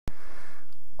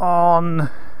on.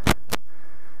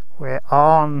 We're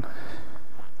on.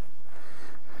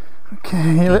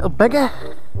 Okay, little beggar.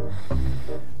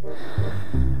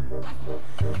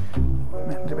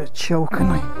 Meant a bit of choking.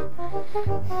 I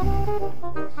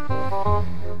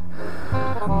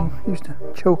used to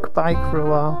choke a bike for a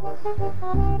while.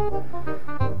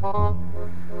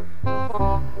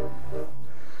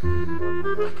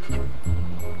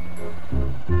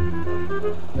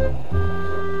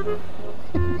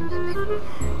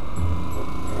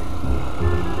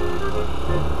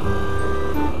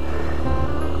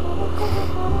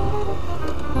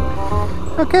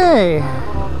 Okay,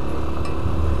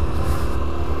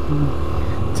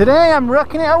 today I'm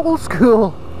rocking it old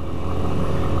school.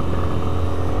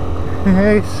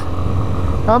 Yes,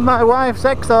 on my wife's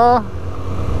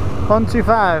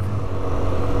XR125.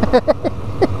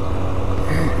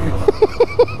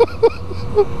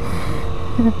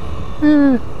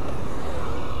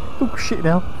 Oh shit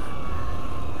now.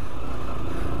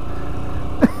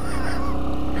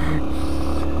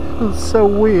 Feels so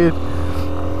weird.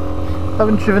 I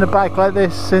haven't driven a bike like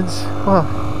this since, well,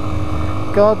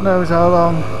 God knows how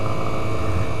long.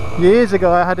 Years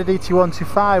ago I had a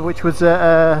DT125, which was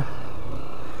a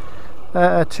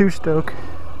two-stroke.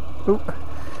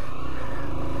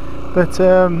 But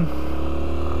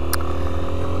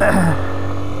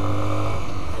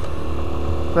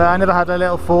but I never had a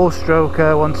little four-stroke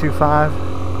 125.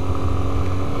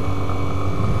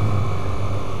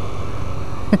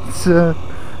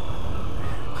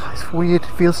 It's weird, it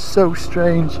feels so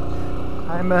strange.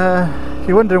 If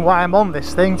you're wondering why I'm on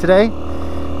this thing today,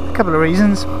 a couple of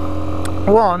reasons.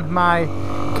 One, my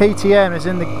KTM is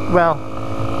in the, well,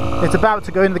 it's about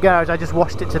to go in the garage. I just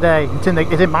washed it today. It's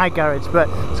in my garage, but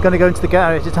it's going to go into the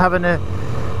garage. It's having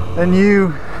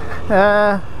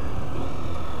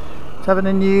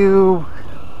a new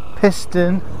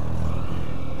piston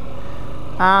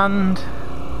and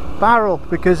barrel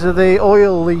because of the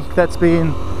oil leak that's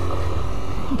been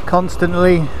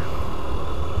constantly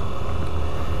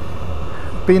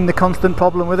been the constant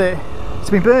problem with it. It's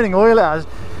been burning oil. It has.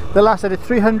 The last I did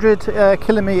 300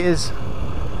 kilometers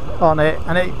on it,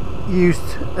 and it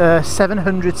used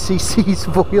 700 cc's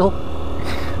of oil.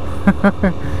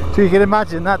 So you can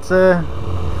imagine that's a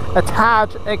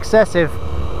tad excessive.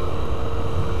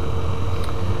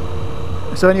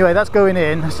 So anyway, that's going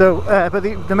in. So but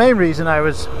the main reason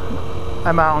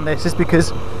I'm out on this is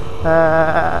because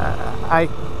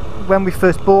when we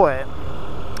first bought it,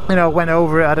 you know, went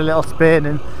over it, had a little spin,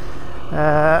 and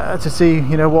to see,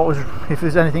 you know, if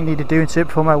there's anything needed doing to it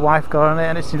before my wife got on it,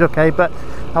 and it seemed okay. But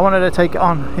I wanted to take it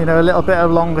on, you know, a little bit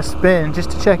of longer spin just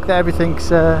to check that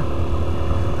everything's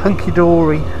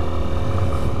hunky-dory.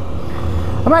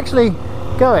 I'm actually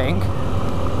going.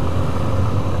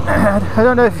 I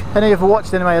don't know if any of you have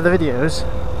watched any of my other videos,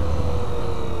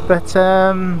 but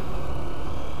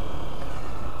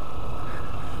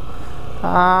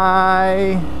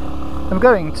I am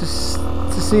going to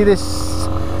see this.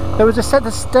 There was a set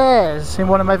of stairs in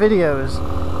one of my videos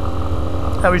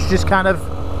that was just kind of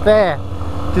there,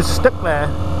 just stuck there,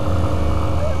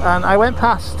 and I went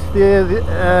past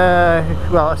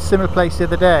well, a similar place the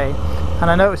other day,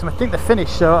 and I noticed them. I think they're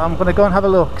finished, so I'm going to go and have a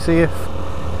look, see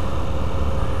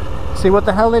what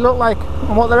the hell they look like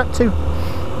and what they're up to.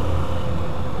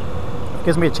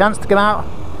 Gives me a chance to come out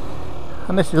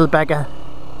on this little beggar.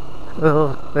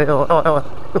 The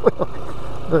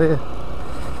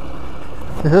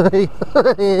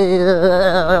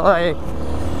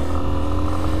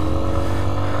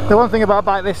one thing about a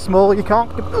bike this small, you can't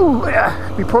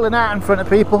be pulling out in front of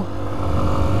people.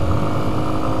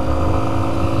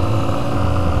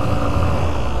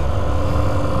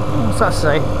 What's that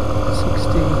say?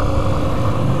 16.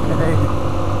 Okay.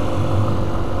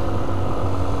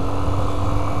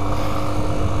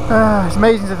 It's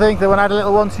amazing to think that when I had a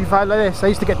little 125 like this, I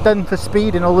used to get done for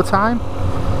speeding all the time.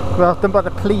 Well, done by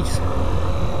the police.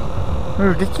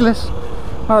 Ridiculous.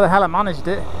 How the hell I managed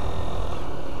it.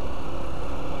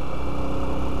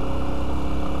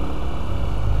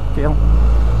 Deal. I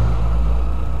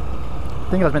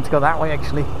think I was meant to go that way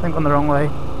actually. I think I'm on the wrong way.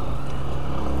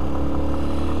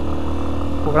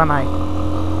 Where am I?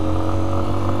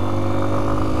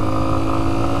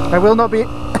 I will not be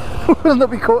will not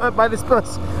be caught up by this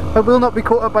bus. I will not be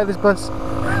caught up by this bus.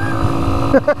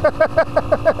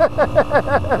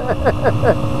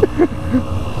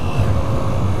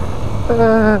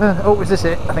 Oh, is this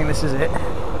it? I think this is it.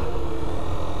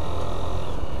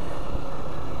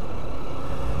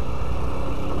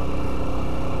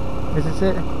 Is this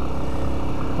it?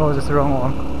 Or is this the wrong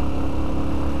one?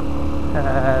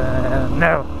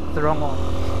 No, it's the wrong one.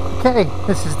 Okay,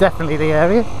 this is definitely the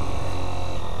area.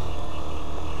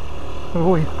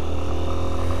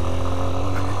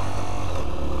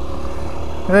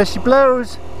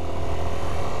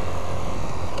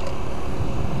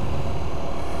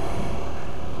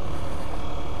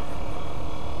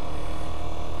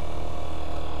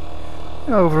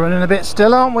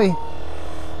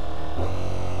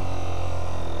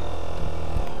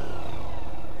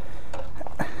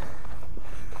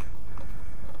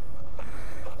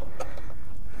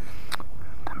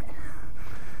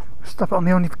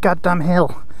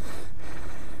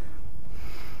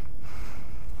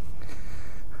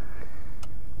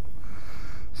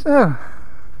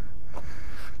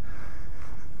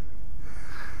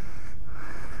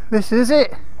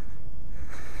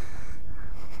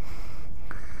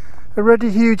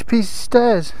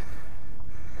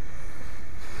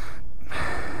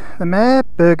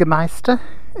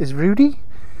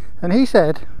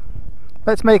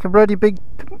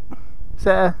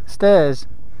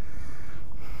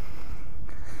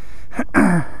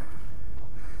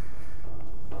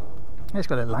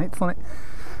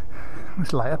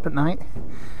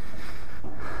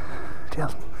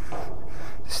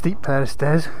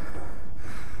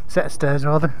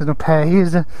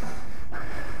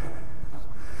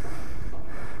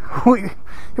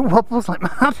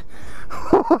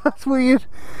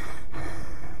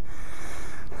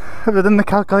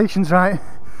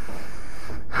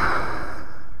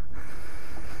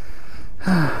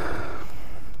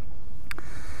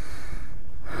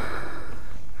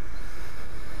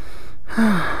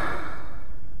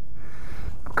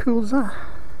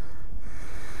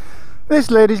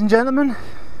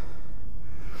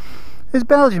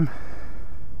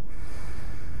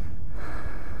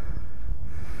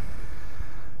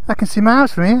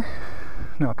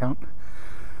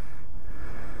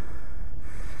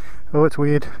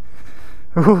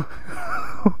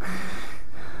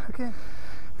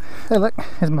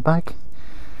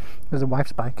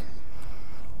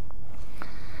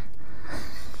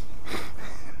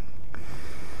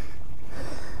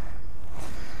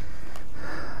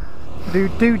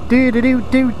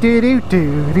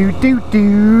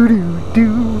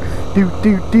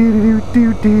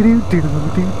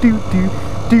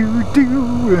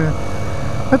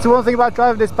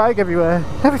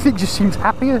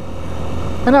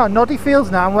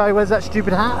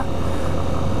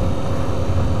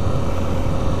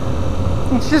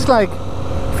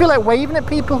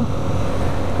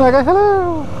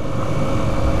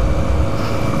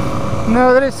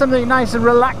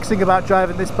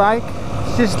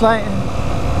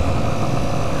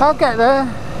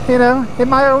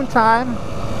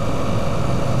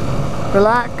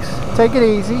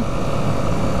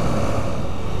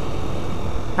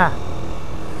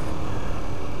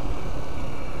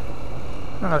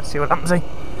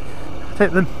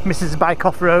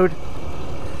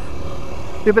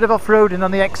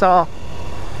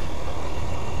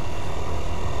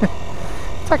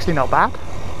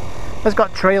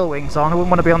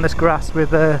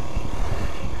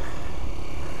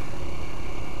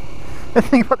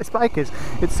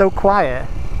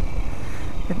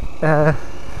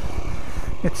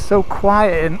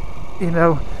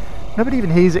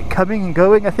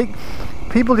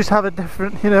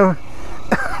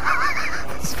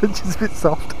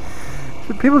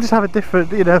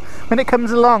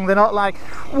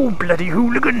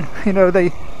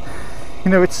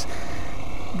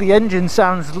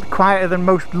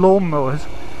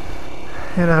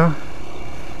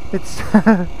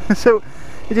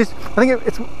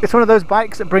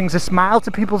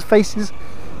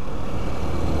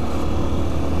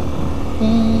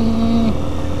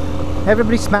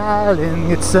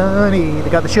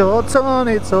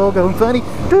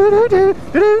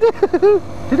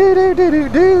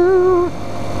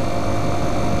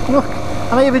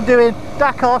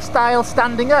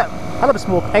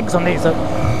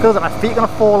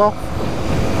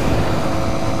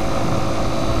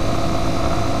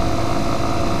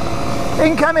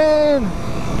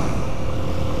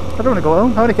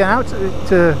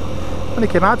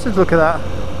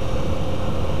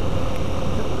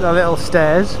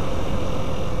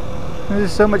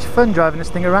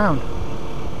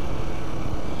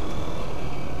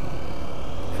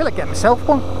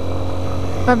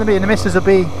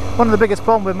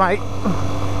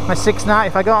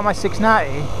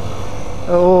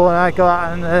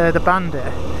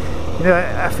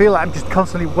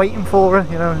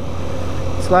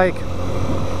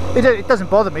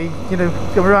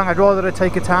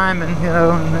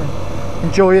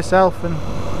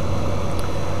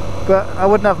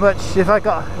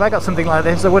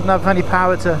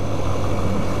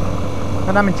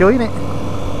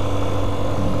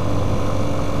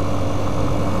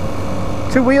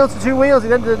 Two wheels to two wheels at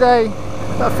the end of the day.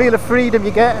 That feel of freedom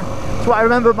you get. That's what I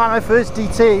remember about my first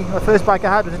DT. My first bike I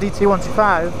had was a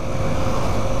DT125.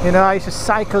 You know, I used to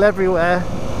cycle everywhere,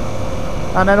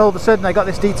 and then all of a sudden I got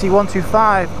this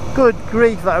DT125. Good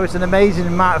grief, that was an amazing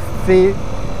amount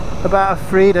of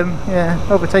freedom. Yeah,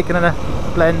 overtaking in a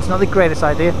blend's not the greatest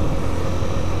idea.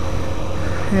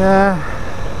 Yeah,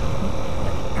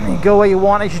 you go where you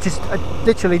want. I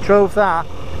literally drove that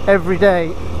every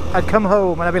day. I'd come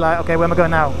home and I'd be like, okay, where am I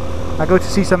going now? I'd go to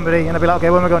see somebody and I'd be like, okay,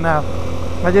 where am I going now?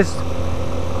 I just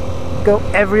go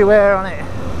everywhere on it.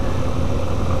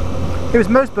 It was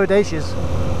most bodacious.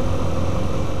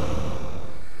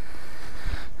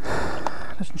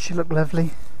 Doesn't she look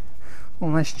lovely? All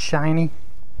nice and shiny.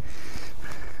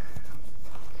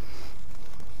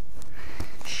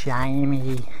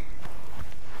 Shiny.